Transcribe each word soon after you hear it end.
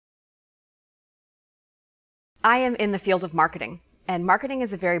I am in the field of marketing, and marketing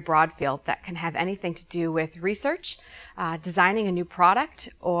is a very broad field that can have anything to do with research, designing a new product,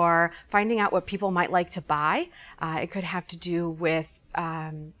 or finding out what people might like to buy. It could have to do with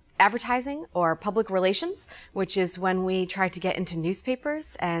advertising or public relations, which is when we try to get into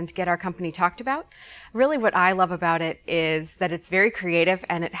newspapers and get our company talked about. Really what I love about it is that it's very creative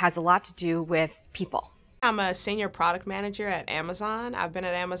and it has a lot to do with people. I'm a senior product manager at Amazon. I've been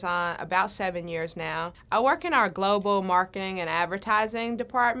at Amazon about 7 years now. I work in our global marketing and advertising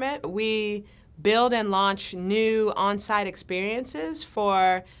department. We build and launch new on-site experiences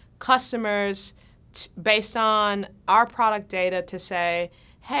for customers based on our product data to say,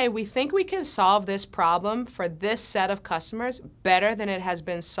 hey, we think we can solve this problem for this set of customers better than it has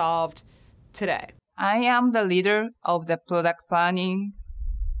been solved today. I am the leader of the product planning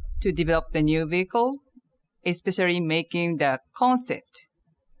to develop the new vehicle, especially making the concept,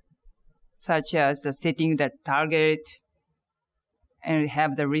 such as setting the target and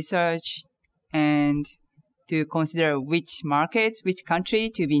have the research and to consider which markets, which country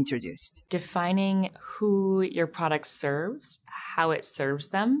to be introduced. Defining who your product serves, how it serves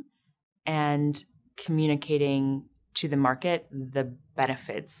them, and communicating to the market the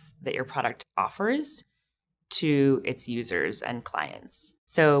benefits that your product offers to its users and clients.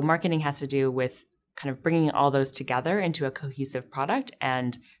 So marketing has to do with kind of bringing all those together into a cohesive product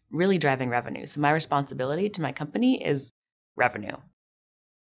and really driving revenue. So my responsibility to my company is revenue.